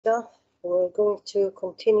Now we're going to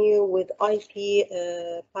continue with IP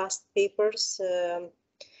past papers.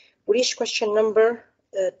 We reach question number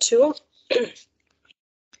 2.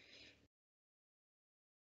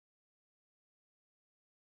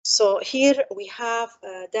 So here we have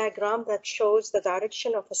a diagram that shows the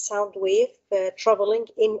direction of a sound wave traveling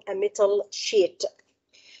in a metal sheet.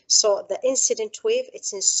 So the incident wave,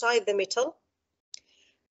 it's inside the metal,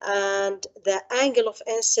 and the angle of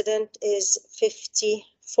incident is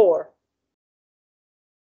 54.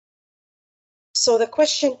 So the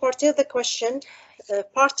question, part of the question,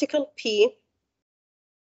 particle P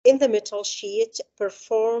in the metal sheet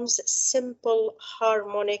performs simple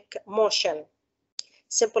harmonic motion,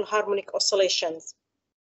 simple harmonic oscillations,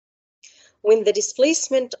 when the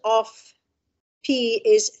displacement of P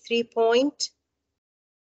is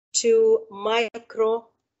 3.2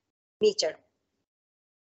 micrometer.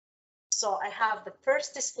 So I have the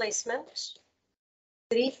first displacement,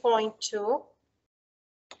 3.2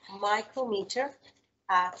 micrometer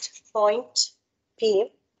at point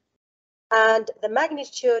P, and the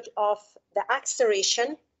magnitude of the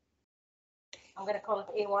acceleration, I'm going to call it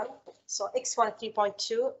A1. So X1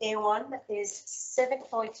 3.2, A1 is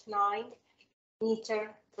 7.9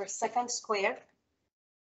 meter per second square.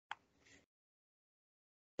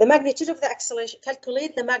 The magnitude of the acceleration,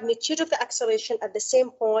 calculate the magnitude of the acceleration at the same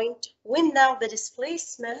point when now the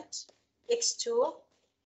displacement X2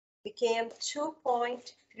 became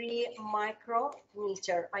 2.3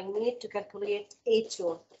 micrometer. I need to calculate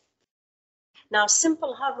A2. Now,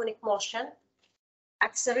 simple harmonic motion,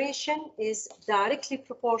 acceleration is directly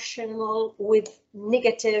proportional with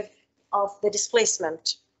negative of the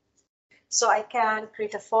displacement. So I can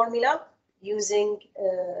create a formula using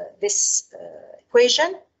this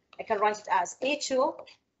equation. I can write it as A2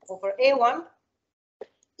 over A1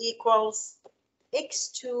 equals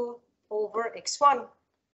X2 over X1.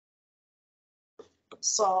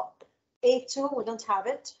 So A2, we don't have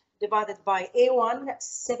it, divided by A1,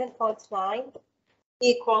 7.9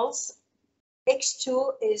 equals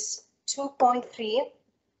X2 is 2.3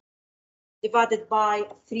 divided by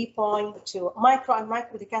 3.2. Micro and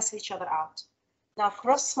micro, they cancel each other out. Now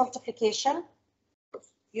cross multiplication,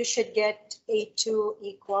 you should get A2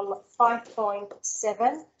 equal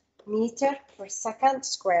 5.7 meter per second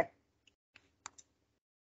square.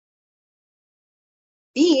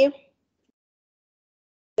 B,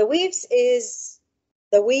 the wave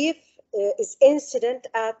is incident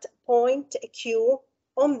at point Q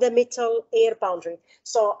on the metal air boundary.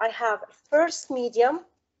 So I have first medium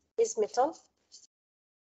is metal,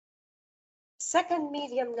 second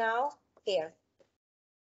medium now air.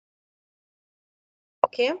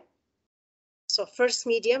 Okay, so first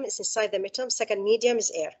medium is inside the metal, second medium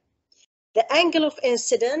is air. The angle of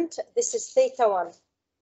incident, this is theta 1.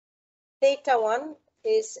 Theta 1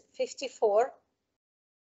 is 54.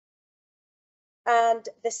 And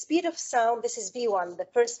the speed of sound, this is V1, the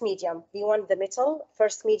first medium. V1, the metal,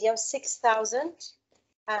 first medium,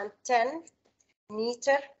 6,010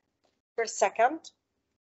 meter per second.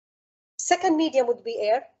 Second medium would be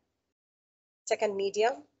air. Second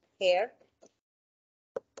medium, air.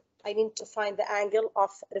 I need to find the angle of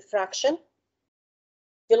refraction.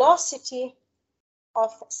 Velocity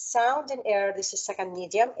of sound in air, this is second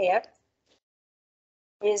medium, air,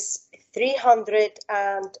 is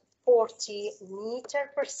 340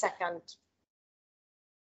 meter per second.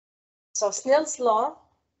 So Snell's law,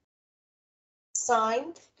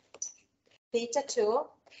 sine theta 2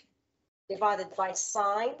 divided by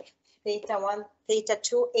sine theta 1, theta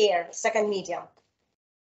 2 air, second medium.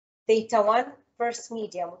 Theta 1, first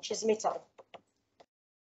medium, which is metal.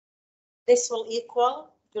 This will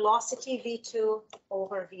equal velocity V2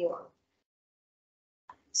 over V1.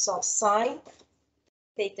 So sine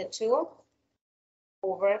theta 2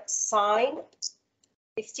 over sine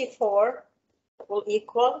 54 will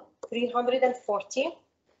equal 340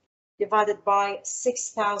 divided by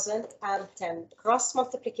 6,010. Cross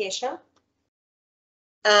multiplication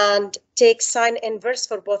and take sine inverse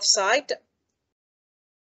for both sides.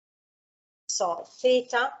 So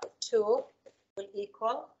theta 2 will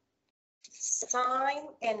equal sine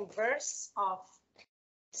inverse of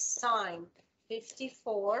sine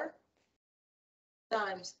 54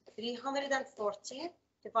 times 340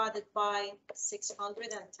 divided by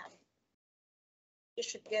 610. You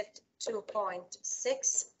should get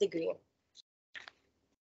 2.6 degrees.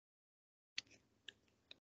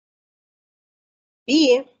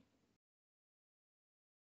 B,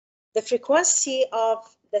 the frequency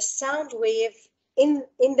of the sound wave in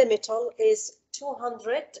the metal is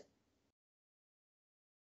 200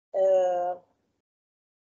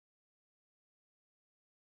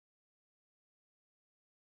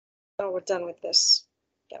 Now we're done with this.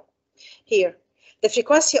 Yeah. Here, the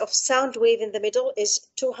frequency of sound wave in the middle is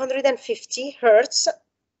 250 hertz.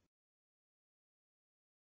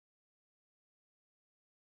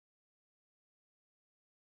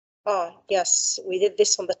 Yes, we did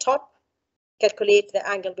this on the top. Calculate the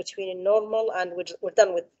angle between a normal, and we're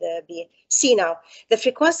done with the B. See now, the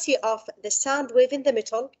frequency of the sound wave in the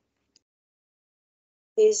middle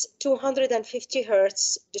is 250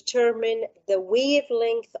 hertz. Determine the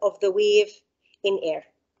wavelength of the wave in air.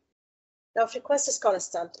 Now frequency is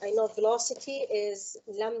constant. I know velocity is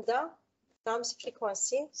lambda times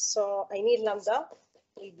frequency, so I need lambda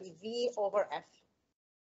will be V over F.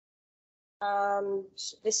 And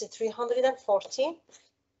this is 340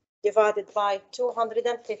 divided by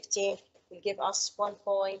 250 will give us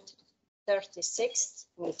 1.36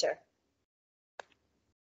 meter.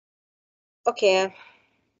 Okay.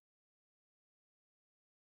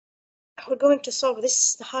 We're going to solve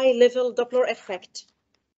this high-level Doppler effect.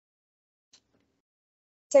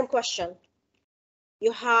 Same question.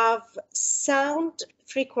 You have sound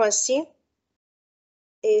frequency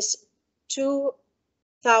is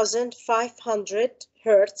 2,500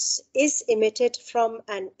 hertz is emitted from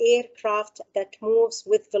an aircraft that moves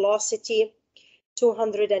with velocity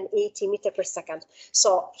 280 meters per second.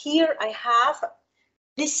 So here I have,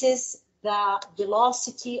 this is the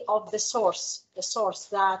velocity of the source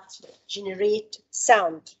that generate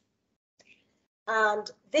sound.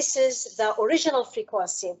 And this is the original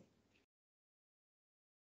frequency.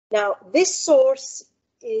 Now, this source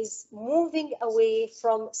is moving away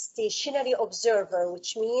from stationary observer,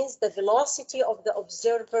 which means the velocity of the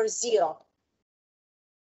observer 0.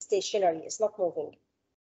 Stationary, is not moving.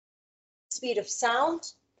 Speed of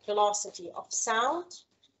sound, velocity of sound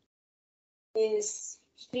is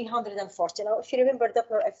 340. Now, if you remember the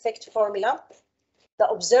Doppler effect formula, the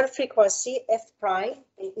observed frequency F prime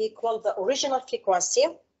will equal the original frequency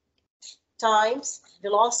times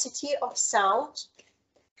velocity of sound,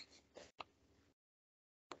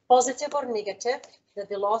 positive or negative, the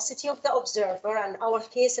velocity of the observer, and in our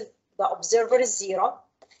case, the observer is 0,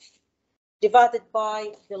 divided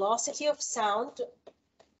by velocity of sound,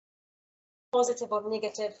 positive or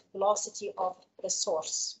negative velocity of the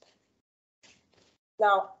source.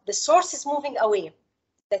 Now, the source is moving away.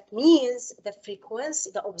 That means the frequency,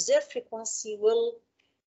 the observed frequency will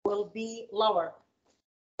be lower.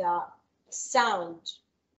 The sound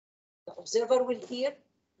the observer will hear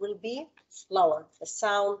will be lower. The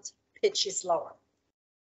sound pitch is lower.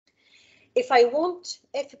 If I want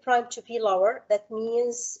F prime to be lower, that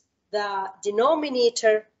means the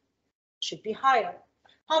denominator should be higher.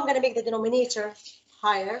 How I'm going to make the denominator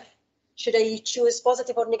higher? Should I choose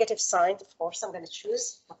positive or negative sign? Of course, I'm going to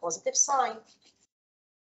choose a positive sign.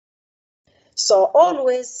 So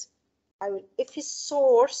always, if his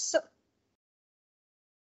source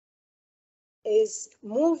is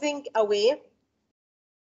moving away,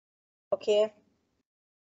 okay,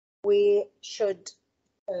 we should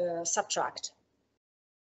subtract.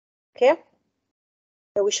 Okay,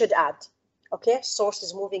 so we should add. Okay, source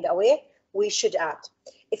is moving away, we should add.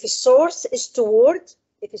 If a source is toward,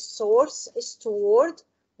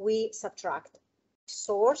 we subtract.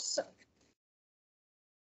 Source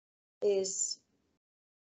is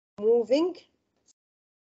moving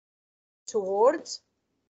towards,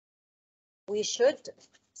 we should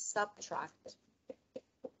subtract.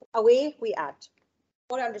 Away, we add.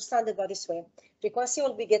 I want to understand it by this way. Frequency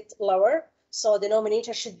will get lower, so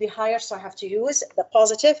denominator should be higher, so I have to use the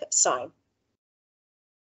positive sign.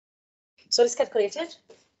 So let's calculate it.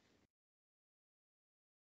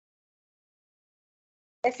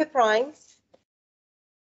 F prime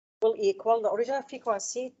will equal the original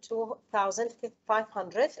frequency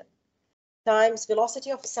 2,500 times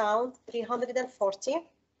velocity of sound 340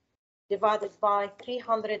 divided by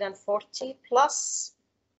 340 plus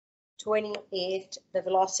 28, the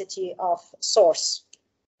velocity of source.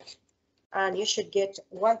 And you should get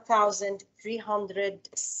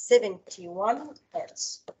 1,371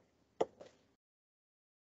 hertz.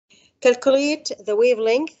 Calculate the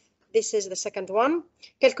wavelength. This is the second one.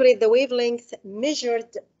 Calculate the wavelength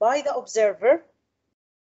measured by the observer.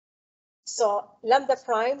 So lambda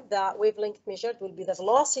prime, the wavelength measured, will be the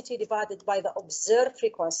velocity divided by the observed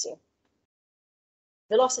frequency.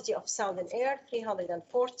 Velocity of sound in air,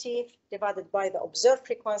 340, divided by the observed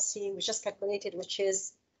frequency, we just calculated, which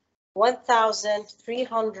is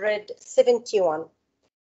 1,371.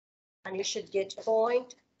 And you should get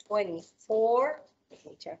 0.24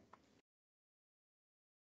 meter.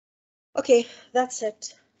 Okay, that's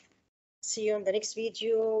it. See you in the next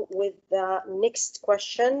video with the next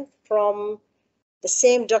question from the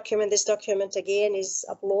same document. This document again is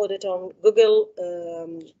uploaded on Google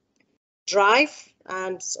Drive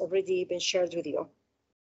and it's already been shared with you.